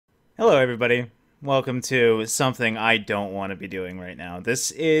Hello, everybody. Welcome to something I don't want to be doing right now.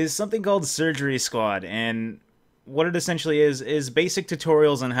 This is something called Surgery Squad, and what it essentially is basic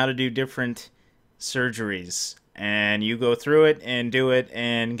tutorials on how to do different surgeries. And you go through it and do it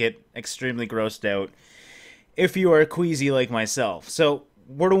and get extremely grossed out if you are queasy like myself. So,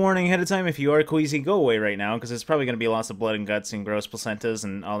 word of warning ahead of time, if you are queasy, go away right now, because it's probably going to be lots of blood and guts and gross placentas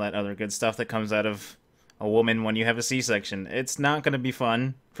and all that other good stuff that comes out of a woman when you have a C-section. It's not going to be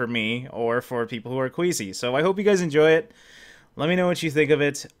fun for me or for people who are queasy. So I hope you guys enjoy it. Let me know what you think of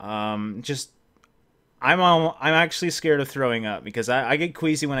it. I'm actually scared of throwing up because I get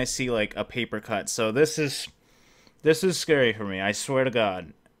queasy when I see like a paper cut. So this is scary for me. I swear to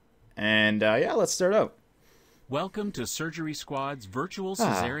God. And yeah, let's start out. Welcome to Surgery Squad's virtual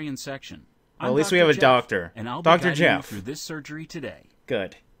Caesarean section. Well, at least we have a doctor. And I'll Dr. be guiding you through this surgery today.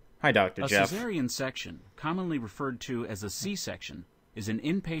 Good. Hi, Dr. Jeff. A Caesarean section, commonly referred to as a C-section, is an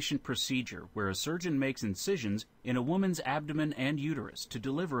inpatient procedure where a surgeon makes incisions in a woman's abdomen and uterus to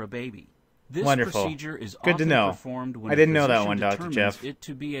deliver a baby. This procedure is often performed when I didn't know that one, Dr. Jeff. It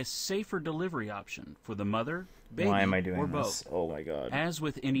to be a safer delivery option for the mother, baby, Why am I doing or both. this? Oh my God. As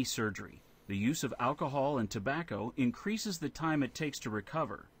with any surgery, the use of alcohol and tobacco increases the time it takes to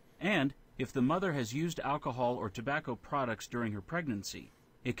recover, and if the mother has used alcohol or tobacco products during her pregnancy,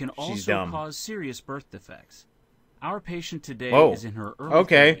 it can also cause serious birth defects. Our patient today is in her early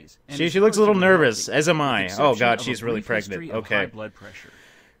 30s. She looks a little nervous, as am I. Oh God, she's really pregnant. Okay. High blood pressure.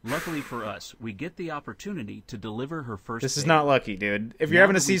 Luckily for us, we get the opportunity to deliver her first This is baby. not lucky, dude. If you're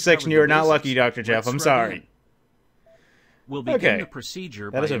having a C-section, you are not lucky, Dr. Jeff. I'm sorry. We'll begin the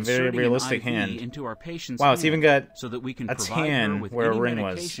procedure by very realistic an IV hand. into our patient's Wow, it's even got so that we can a provide tan her with where any a ring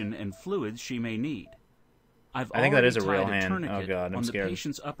medication and fluids she may need. I think that is a real tied hand. tourniquet Oh God, I'm on scared. the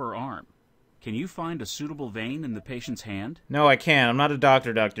patient's upper arm. Can you find a suitable vein in the patient's hand? No, I can't. I'm not a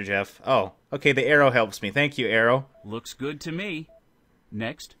doctor, Dr. Jeff. Oh, okay, the arrow helps me. Thank you, arrow. Looks good to me.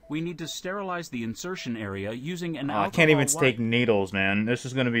 Next, we need to sterilize the insertion area using an alcohol I can't even wipe. take needles, man. This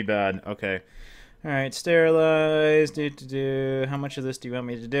is going to be bad. Okay. All right, sterilize. How much of this do you want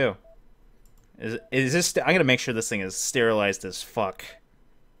me to do? Is this... I'm going to make sure this thing is sterilized as fuck.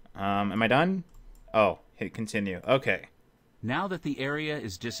 Am I done? Oh, hit continue. Okay. Now that the area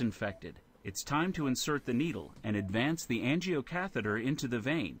is disinfected, it's time to insert the needle and advance the angiocatheter into the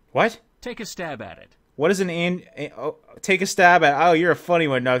vein. What? Take a stab at it. What is an take a stab at... Oh, you're a funny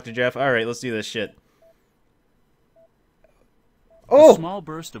one, Dr. Jeff. All right, let's do this shit. Oh! A small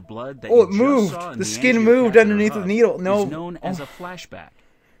burst of blood that it moved. The skin moved underneath the needle. No. Is known as a flashback.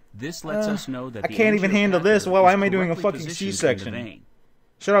 This lets us know that I can't even handle this. Well, why am I doing a fucking C-section?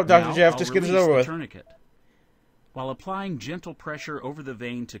 Shut up, Dr. Jeff. Just get this over with. Tourniquet. While applying gentle pressure over the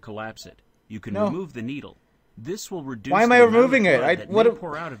vein to collapse it, you can remove the needle. This will reduce Why am I removing it? That may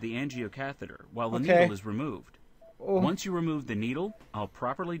pour out of the angiocatheter while the needle is removed. Once you remove the needle, I'll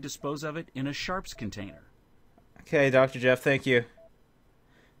properly dispose of it in a sharps container. Okay, Dr. Jeff, thank you.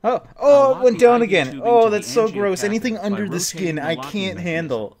 Oh, it went down again. Oh, that's so gross. Anything under the skin, I can't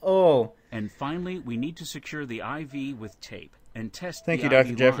handle. Oh. And finally, we need to secure the IV with tape and test Thank you,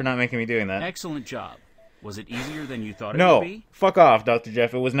 Dr. Jeff, for not making me doing that. Excellent job. Was it easier than you thought it would be? No, fuck off, Dr.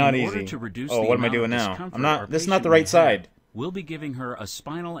 Jeff. It was not easy. In order to reduce what am I doing now? This is not the right side. We'll be giving her a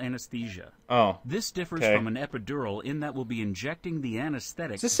spinal anesthesia. Oh. This differs from an epidural in that we'll be injecting the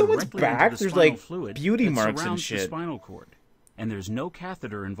anesthetic is this someone's back? There's like beauty marks and shit. The spinal cord, and there's no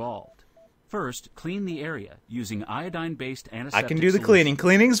catheter involved. First, clean the area using iodine-based anesthetic. I can do the cleaning.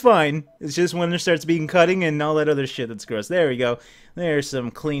 Cleaning's fine. It's just when there starts being cutting and all that other shit that's gross. There we go. There's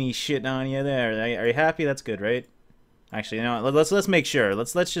some cleany shit on you there. Are you happy? That's good, right? Actually, you know what? Let's make sure.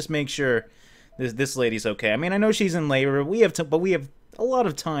 Let's just make sure this lady's okay. I mean, I know she's in labor. But we have a lot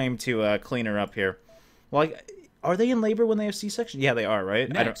of time to clean her up here. Well, are they in labor when they have C-section? Yeah, they are, right?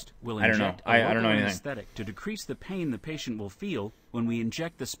 Next, we'll inject I don't know anything. anesthetic to decrease the pain the patient will feel when we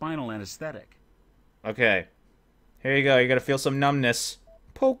inject the spinal anesthetic. Okay. Here you go. You gotta feel some numbness.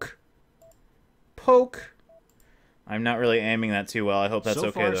 Poke. Poke. I'm not really aiming that too well. I hope that's okay,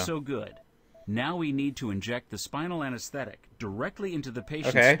 though. So far, so good. Now we need to inject the spinal anesthetic directly into the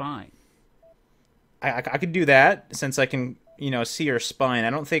patient's spine. I could do that, since I can... see her spine.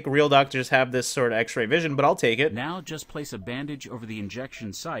 I don't think real doctors have this sort of x-ray vision, but I'll take it. Now just place a bandage over the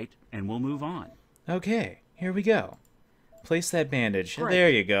injection site, and we'll move on. Okay, here we go. Place that bandage. Great. There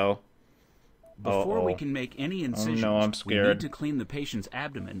you go. Before we can make any incisions, I'm scared. We need to clean the patient's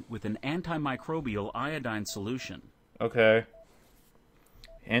abdomen with an antimicrobial iodine solution. Okay.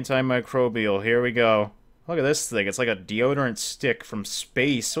 Antimicrobial, here we go. Look at this thing. It's like a deodorant stick from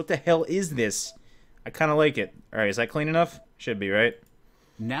space. What the hell is this? I kind of like it. Alright, is that clean enough? Should be, right?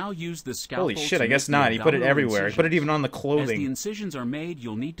 Now use the scalpel. Holy shit, to I guess make the not. He put it abdominal everywhere. He put it incisions. even on the As the clothing. incisions are made,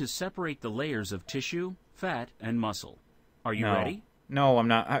 you'll need to separate the layers of tissue, fat, and muscle. Are you No. ready? No, I'm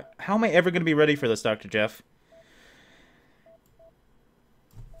not. How am I ever going to be ready for this, Dr. Jeff?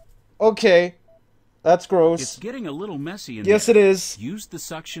 Okay. That's gross. It's getting a little messy in Yes, there. it is. Use the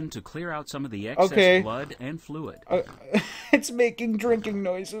suction to clear out some of the excess Okay. blood and fluid. It's making drinking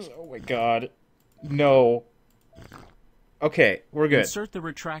noises. Oh my god. No. Okay, we're good. Insert the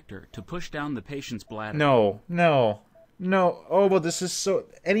retractor to push down the patient's bladder. No, no, no. Oh, but this is so...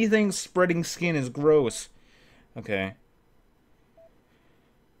 Anything spreading skin is gross. Okay.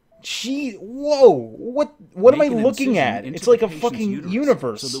 Gee, whoa! What am I Make an looking incision at? into It's like the a patient's fucking uterus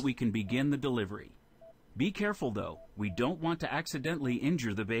universe. So that we can begin the delivery. Be careful, though. We don't want to accidentally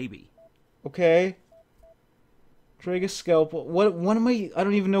injure the baby. Okay. Drag a scalpel. What am I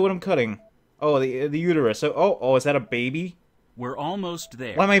don't even know what I'm cutting. Oh, the uterus. Oh, is that a baby? We're almost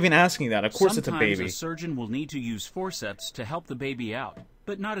there. Why am I even asking that? Of course it's a Sometimes baby. a surgeon will need to use forceps to help the baby out,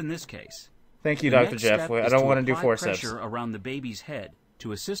 but not in this case. Thank you, The Dr. next Jeff. step I is don't want to do apply forceps. pressure around the baby's head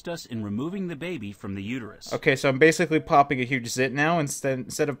to assist us in removing the baby from the uterus. Okay, so I'm basically popping a huge zit now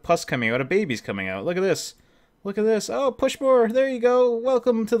instead of pus coming out, a baby's coming out. Look at this. Look at this. Oh, push more. There you go.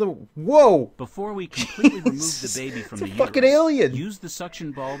 Welcome to the... Whoa! Before we completely remove the baby from It's a the fucking uterus, alien. use the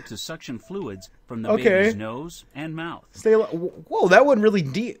suction bulb to suction fluids from the Okay. baby's nose and mouth. Stay Whoa, that one really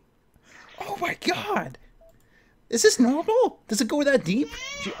deep. Oh my god. Is this normal? Does it go that deep?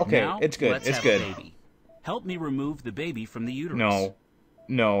 Okay, Now, it's good. let's It's have good. A baby. Help me remove the baby from the uterus. No.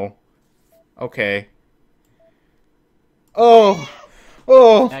 No. Okay. Oh.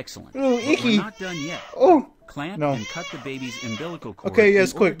 Oh. Excellent. Oh, But icky. we're not done yet. Oh. Clamp No. and cut the baby's umbilical cord. Okay,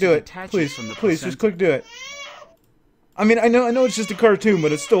 yes, in order quick, do to it. detach Please, from the please, just placenta. quick do it. I mean, I know it's just a cartoon,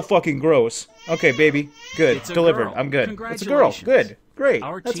 but it's still fucking gross. Okay, baby. Good. It's a Delivered. girl. I'm good. It's a girl. Congratulations. Good. Great.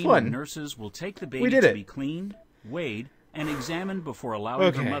 Our That's team fun. of nurses will take the baby We did to it. be cleaned, weighed, and examined before allowing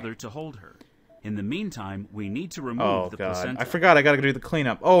Okay. her mother to hold her. In the meantime, we need to remove Oh the god. placenta. I forgot I gotta do the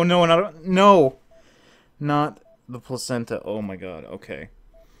cleanup. Oh no, no. Not the placenta. Oh my god. Okay.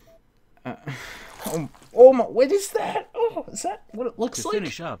 Oh my, what is that? Oh, is that what it looks To like?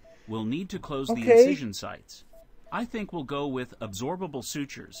 finish up, we'll need to close the Okay. incision sites. I think we'll go with absorbable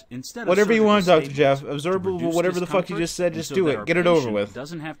sutures instead Whatever of you want, surgical Dr. Jeff. staples to Absorbable, reduce whatever the fuck you discomfort just said, and just so do that it. our Get it over patient with.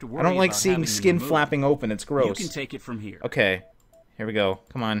 Doesn't have to worry I don't like about seeing having them skin removed. flapping open. It's gross. You can take it from here. Okay. Here we go.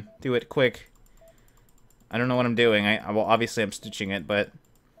 Come on. Do it quick. I don't know what I'm doing. Well, obviously I'm stitching it, but...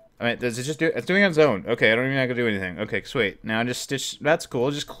 I mean, does it just do it? It's doing it on its own. Okay, I don't even have to do anything. Okay, sweet. Now just stitch... That's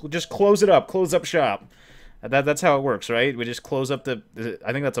cool. Just close it up. Close up shop. That's how it works, right? We just close up the...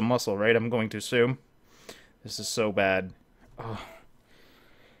 I think that's a muscle, right? I'm going to assume. This is so bad. Oh.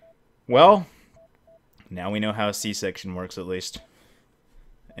 Well, now we know how a C-section works, at least.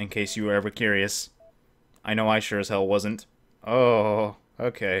 In case you were ever curious. I know I sure as hell wasn't. Oh,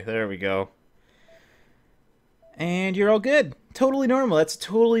 okay, there we go. And you're all good. Totally normal. That's a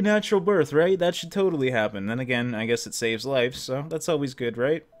totally natural birth, right? That should totally happen. Then again, I guess it saves lives, so that's always good,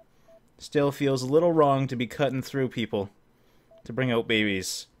 right? Still feels a little wrong to be cutting through people to bring out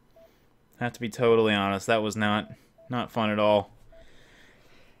babies. I have to be totally honest, that was not fun at all.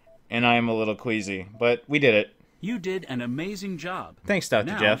 And I am a little queasy, but we did it. You did an amazing job. Thanks, Dr.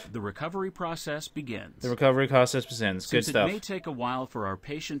 Now, Jeff. the recovery process begins. The recovery process begins. Good Since stuff. it may take a while for our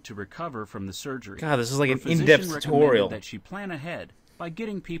patient to recover from the surgery. God, this is like her an physician in-depth recommended tutorial. that she plan ahead by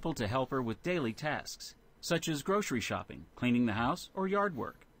getting people to help her with daily tasks, such as grocery shopping, cleaning the house, or yard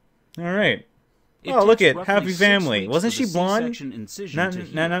work. All right. It Oh, look takes at roughly happy 6 family. weeks Wasn't for she the blonde? C-section incision to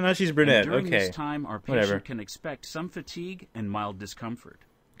heal. No, she's brunette. And during Okay. this time, our patient Whatever. can expect some fatigue and mild discomfort.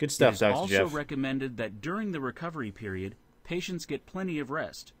 Good stuff, It is Dr. also Jeff. recommended that during the recovery period, patients get plenty of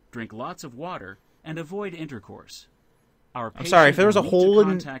rest, drink lots of water, and avoid intercourse. Our I'm sorry, if there was a patient will need hole to in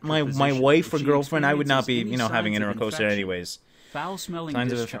contact her my physician wife if or she girlfriend, I would not be, experiences any having signs of intercourse infection, anyways. Foul-smelling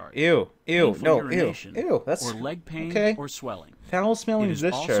Signs of discharge, ew, painful no, urination, ew, that's or leg pain okay. or swelling. Foul-smelling It is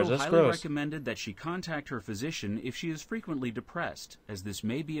discharge, also that's highly gross. recommended that she contact her physician if she is frequently depressed, as this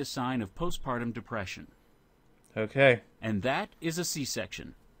may be a sign of postpartum depression. Okay. And that is a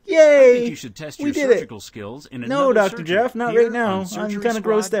C-section. Yay! I think you should test We your did it. surgical skills in No, another Dr. surgery Jeff, not here right now. on I'm kinda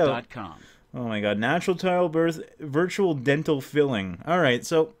grossed out. SurgerySquad.com. Oh my god, natural childbirth, virtual dental filling. Alright,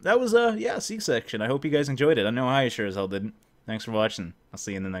 so that was, C-section. I hope you guys enjoyed it. I know I sure as hell didn't. Thanks for watching. I'll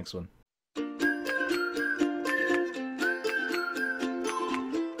see you in the next one.